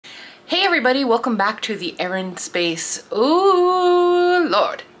Hey everybody, welcome back to the TheErinSpace. Oh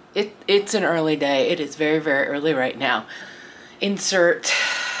Lord, it's an early day. It is very, very early right now. Insert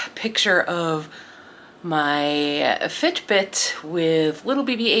picture of my Fitbit with little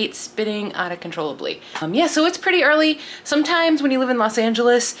BB-8 spinning out of controllably. Yeah, so it's pretty early. Sometimes when you live in Los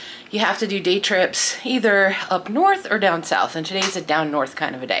Angeles, you have to do day trips either up north or down south, and today's a down north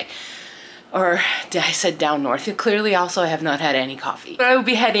kind of a day. Or I said down north. Clearly also I have not had any coffee. But I will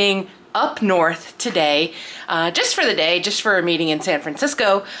be heading up north today, just for the day, just for a meeting in San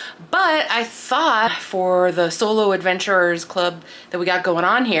Francisco. But I thought for the Solo Adventurers Club that we got going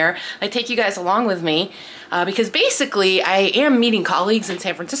on here, I'd take you guys along with me because basically I am meeting colleagues in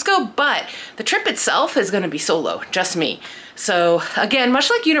San Francisco, but the trip itself is gonna be solo, just me. So again, much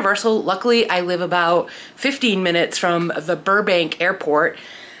like Universal, luckily I live about 15 minutes from the Burbank Airport.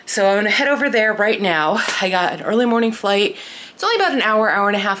 So I'm gonna head over there right now. I got an early morning flight. It's only about an hour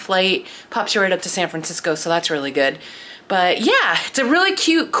and a half flight. Pops you right up to San Francisco, so that's really good. But yeah, it's a really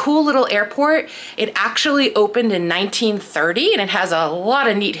cute, cool little airport. It actually opened in 1930 and it has a lot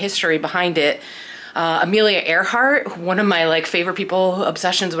of neat history behind it. Amelia Earhart, one of my favorite people,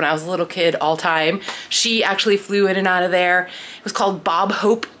 obsessions when I was a little kid all time, she actually flew in and out of there. It was called Bob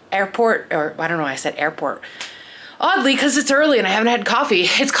Hope Airport, or I don't know why I said airport. Oddly, because it's early and I haven't had coffee,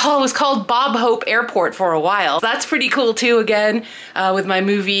 it was called Bob Hope Airport for a while. That's pretty cool too, again, with my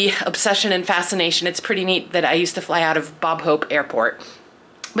movie obsession and fascination. It's pretty neat that I used to fly out of Bob Hope Airport.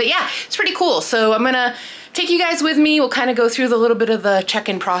 But yeah, it's pretty cool. So I'm gonna take you guys with me. We'll kind of go through the little bit of the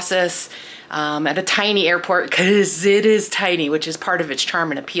check-in process at a tiny airport, because it is tiny, which is part of its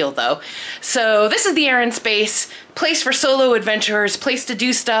charm and appeal though. So this is the TheErinSpace, place for solo adventurers, place to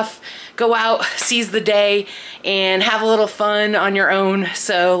do stuff, go out, seize the day, and have a little fun on your own.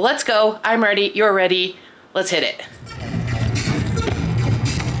 So let's go. I'm ready, you're ready, let's hit it.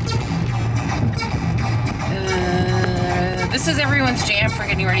 This is everyone's jam for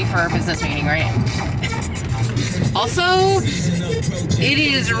getting ready for our business meeting, right? Also, it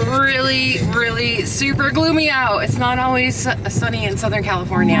is really, really super gloomy out. It's not always sunny in Southern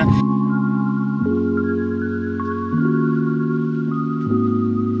California.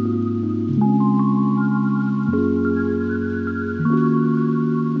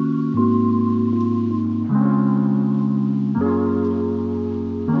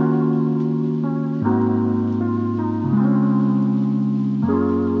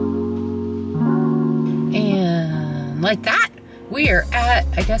 Like that, we are at,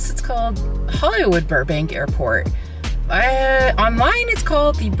 I guess it's called Hollywood Burbank Airport. Online it's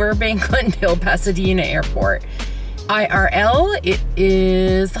called the Burbank Glendale Pasadena Airport. IRL, it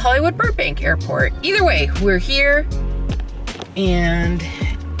is the Hollywood Burbank Airport. Either way, we're here and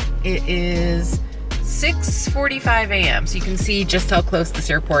it is 6:45 a.m. So you can see just how close this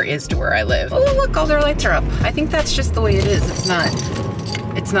airport is to where I live. Oh look, all their lights are up. I think that's just the way it is.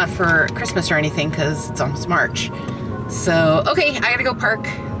 It's not for Christmas or anything because it's almost March. So, okay, I gotta go park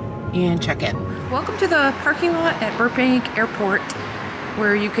and check in. Welcome to the parking lot at Burbank Airport,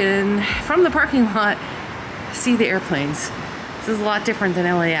 where you can, from the parking lot, see the airplanes. This is a lot different than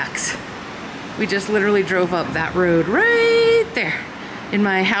LAX. We just literally drove up that road right there. And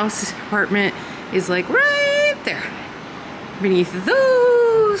my house apartment is like right there, beneath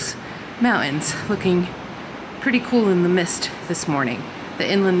those mountains, looking pretty cool in the mist this morning. The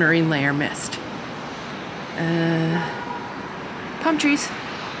inland marine layer mist. Palm trees.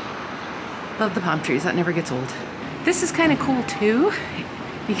 Love the palm trees, that never gets old. This is kind of cool too,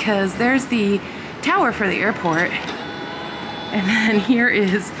 because there's the tower for the airport, and then here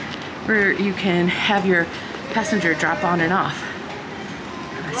is where you can have your passenger drop on and off.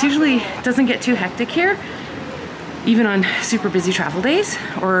 It usually doesn't get too hectic here, even on super busy travel days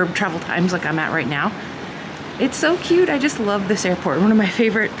or travel times like I'm at right now. It's so cute, I just love this airport. One of my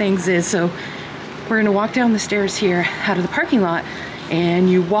favorite things is, so we're gonna walk down the stairs here out of the parking lot, and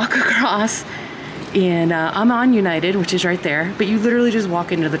you walk across, and I'm on United, which is right there, but you literally just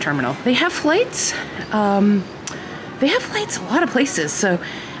walk into the terminal. They have flights. They have flights a lot of places. So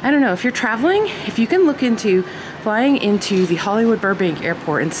I don't know, if you're traveling, if you can look into flying into the Hollywood Burbank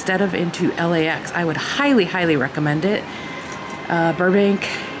Airport instead of into LAX, I would highly, highly recommend it. Burbank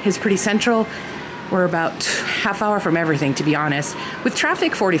is pretty central. We're about half hour from everything, to be honest. With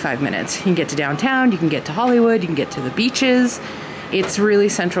traffic, 45 minutes. You can get to downtown, you can get to Hollywood, you can get to the beaches. It's really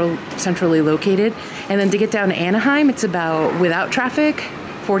centrally located. And then to get down to Anaheim, it's about, without traffic,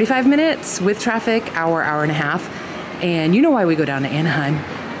 45 minutes. With traffic, hour and a half. And you know why we go down to Anaheim.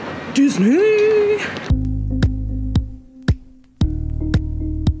 Disney!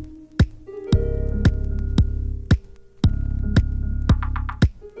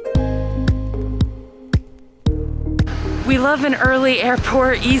 We love an early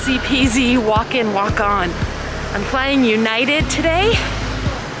airport, easy peasy, walk in, walk on. I'm flying United today,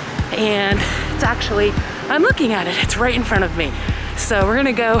 and it's actually, I'm looking at it, it's right in front of me. So we're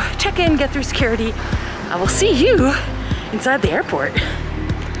gonna go check in, get through security. I will see you inside the airport.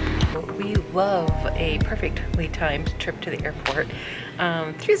 We love a perfectly timed trip to the airport.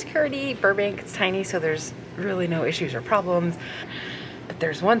 Through security, Burbank, it's tiny, so there's really no issues or problems. But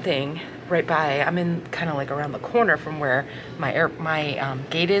there's one thing right by, I'm in kind of like around the corner from where my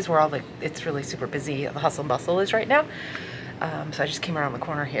gate is, where all the, it's really super busy, the hustle and bustle is right now. So I just came around the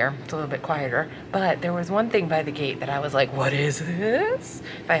corner here. It's a little bit quieter, but there was one thing by the gate that I was like, what is this?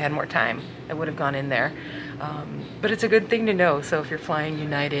 If I had more time, I would have gone in there. But it's a good thing to know. So if you're flying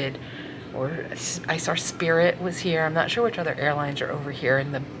United, or I saw Spirit was here. I'm not sure which other airlines are over here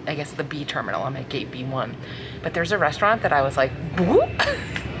in the, I guess the B terminal. I'm at gate B1. But there's a restaurant that I was like, whoop.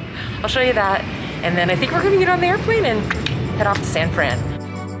 I'll show you that. And then I think we're gonna get on the airplane and head off to SanFran.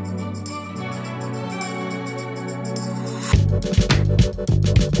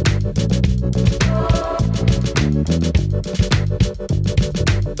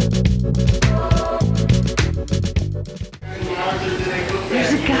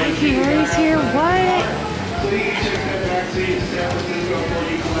 There's a guy Fieri's here, what?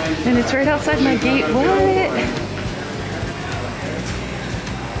 And it's right outside my gate, what?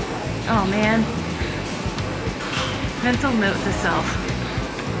 Oh man. Mental note to self.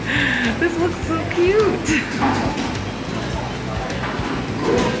 This looks so cute.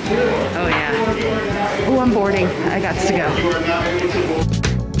 Oh yeah. Oh, I'm boarding. I got to go.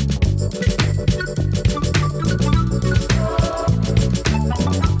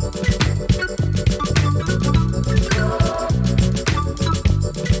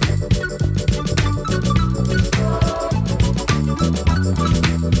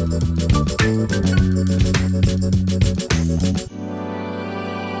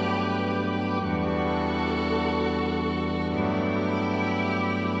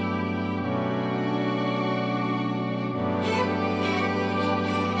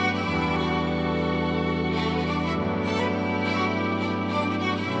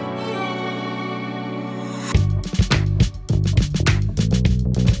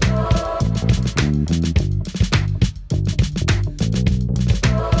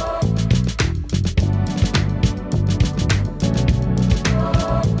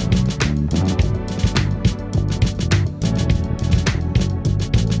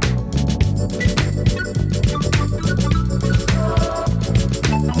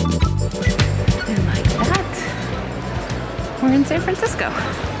 We're in San Francisco.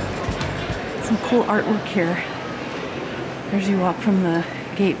 Some cool artwork here. There's you walk from the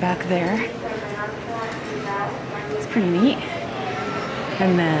gate back there. It's pretty neat.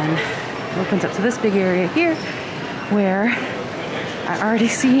 And then it opens up to this big area here where I already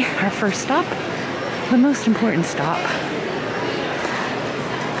see our first stop, the most important stop.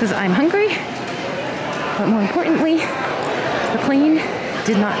 Because I'm hungry, but more importantly, the plane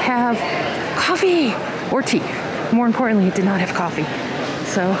did not have coffee or tea. More importantly, it did not have coffee.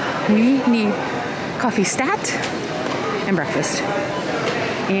 So we need coffee stat and breakfast.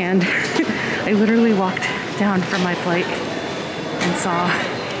 And I literally walked down from my flight and saw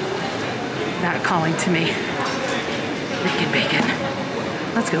that calling to me. Bacon, bacon.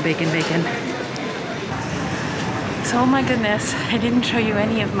 Let's go bacon, bacon. So, oh my goodness, I didn't show you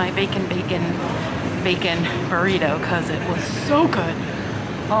any of my bacon burrito because it was so good.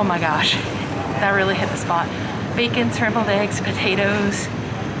 Oh my gosh, that really hit the spot. Bacon, scrambled eggs, potatoes,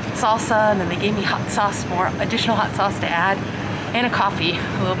 salsa, and then they gave me hot sauce, more additional hot sauce to add, and a coffee,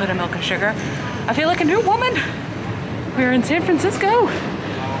 a little bit of milk and sugar. I feel like a new woman. We're in San Francisco,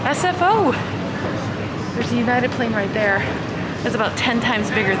 SFO. There's a United plane right there. It's about 10 times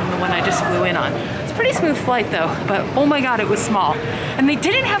bigger than the one I just flew in on. It's a pretty smooth flight though, but oh my God, it was small. And they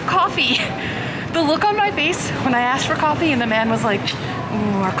didn't have coffee. The look on my face when I asked for coffee and the man was like,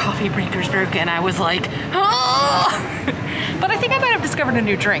 "Ooh, our coffee breaker's broken." I was like, oh! But I think I might have discovered a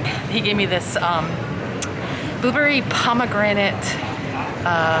new drink. He gave me this blueberry pomegranate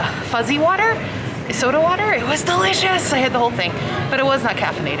fuzzy water, soda water. It was delicious. I had the whole thing, but it was not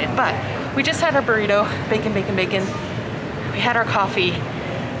caffeinated. But we just had our burrito, bacon, bacon, bacon. We had our coffee,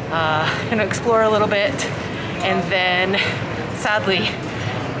 gonna explore a little bit, and then sadly,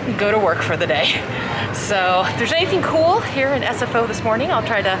 go to work for the day. So if there's anything cool here in SFO this morning, I'll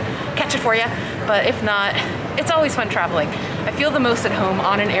try to catch it for you. But if not, it's always fun traveling. I feel the most at home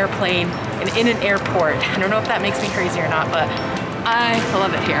on an airplane and in an airport. I don't know if that makes me crazy or not, but I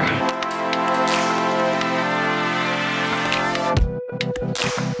love it here.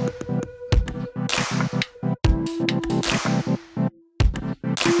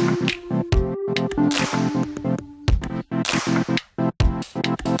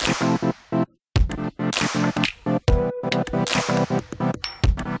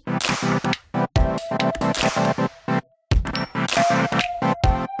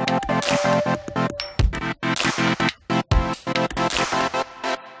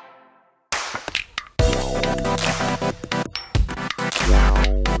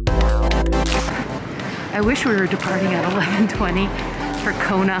 I wish we were departing at 11:20 for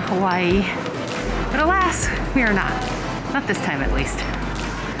Kona, Hawaii. But alas, we are not. Not this time at least.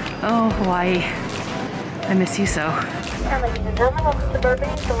 Oh, Hawaii. I miss you so. Ladies and gentlemen, welcome to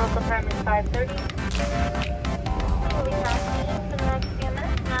Burbank. The local time is 5:30. We'll be passing in for the next few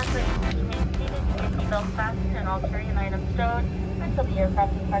minutes. And as we remain seated, keep your seatbelt fastened and all carry-on items stowed until the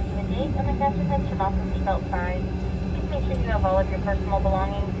aircraft departs the gate and the captain has turned off the seatbelt sign. Please make sure you have all of your personal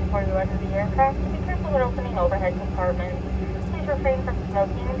belongings before you enter the aircraft and be careful when opening overhead compartments. Please refrain from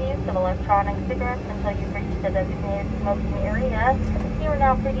smoking the use of electronic cigarettes until you've reached the designated smoking area. You are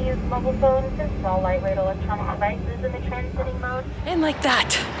now free to use mobile phones and small lightweight electronic devices in the transiting mode. And like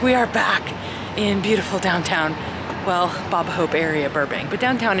that, we are back in beautiful downtown, well, Bob Hope area, Burbank. But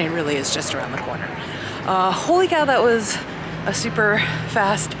downtown, it really is just around the corner. Holy cow, that was a super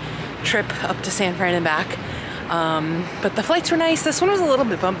fast trip up to SanFran and back. But the flights were nice. This one was a little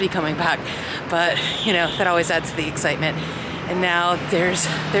bit bumpy coming back, but you know, that always adds to the excitement. And now there is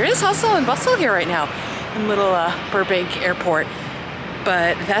hustle and bustle here right now in little Burbank Airport.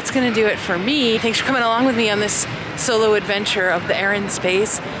 But that's gonna do it for me. Thanks for coming along with me on this solo adventure of the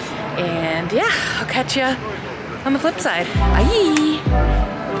TheErinSpace. And yeah, I'll catch you on the flip side. Bye.